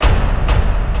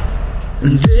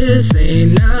This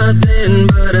ain't nothing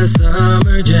but a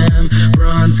summer jam.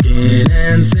 Bronze skin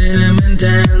and cinnamon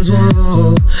tans,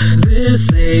 whoa.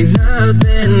 This ain't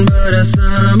nothing but a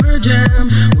summer jam.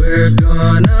 We're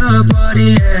gonna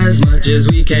party as much as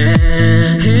we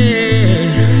can. Hey,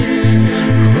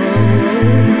 oh,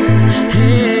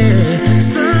 hey,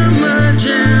 summer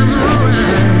jam,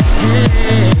 alright.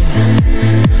 Hey,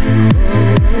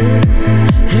 oh,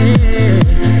 hey.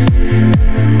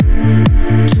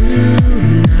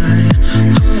 Tonight,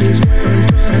 Hardy's wearing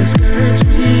Prada skirts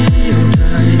real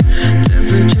tight.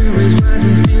 Temperature is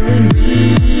rising, feeling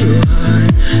real hot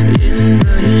in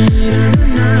the heat of the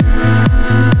night.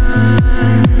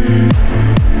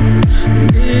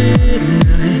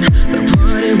 Midnight, the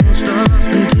party won't stop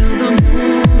until the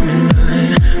morning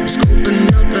light. I'm scoping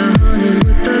out the honeys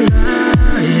with the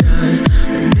light eyes.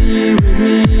 Be with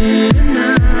me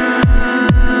tonight.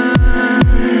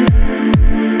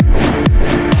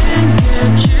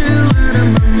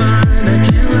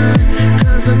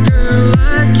 A girl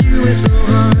like you is so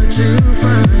hard to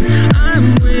find. I'm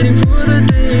waiting for the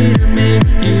day to make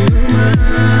you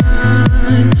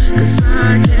mine. 'Cause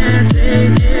I can't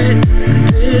take it.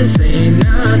 This ain't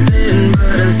nothing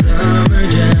but a summer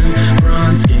jam.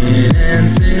 Bronze skin and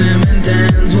cinnamon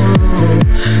tans, whoa.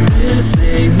 This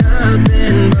ain't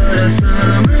nothing but a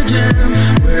summer jam.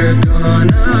 We're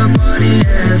gonna party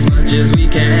as much as we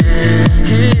can.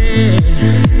 Hey,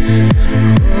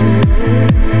 oh,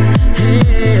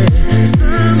 hey,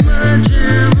 summer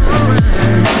jam,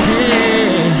 alright. Hey,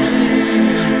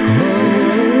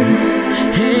 oh,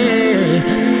 hey.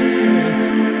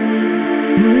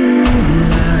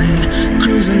 Moonlight,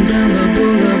 cruising down the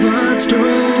boulevard,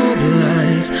 strobe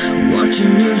lights.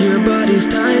 Watching you, your body's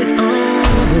tight,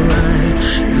 alright.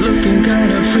 Looking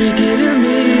kinda freaky to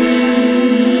me.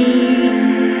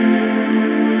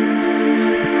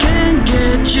 Can't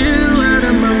get you out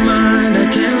of my mind, I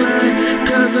can't lie.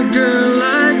 'Cause a girl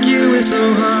like you is so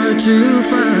hard to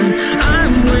find.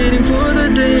 I'm waiting for the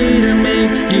day to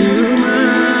make you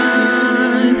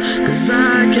mine. 'Cause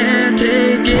I can't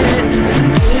take it.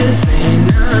 This ain't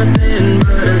nothing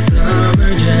but a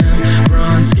summer jam.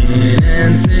 Bronze skin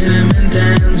and cinnamon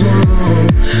tans, whoa.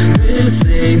 This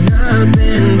ain't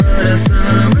nothing but a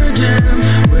summer jam.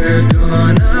 We're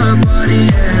gonna party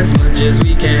as much as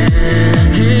we can.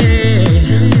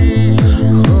 Hey,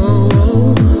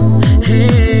 oh,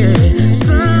 hey,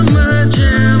 summer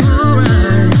jam,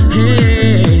 alright.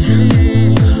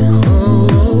 Hey,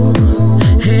 oh,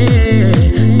 hey.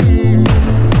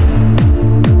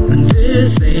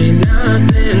 This ain't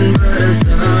nothing but a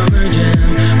summer jam.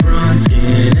 Bronze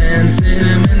skin and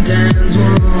cinnamon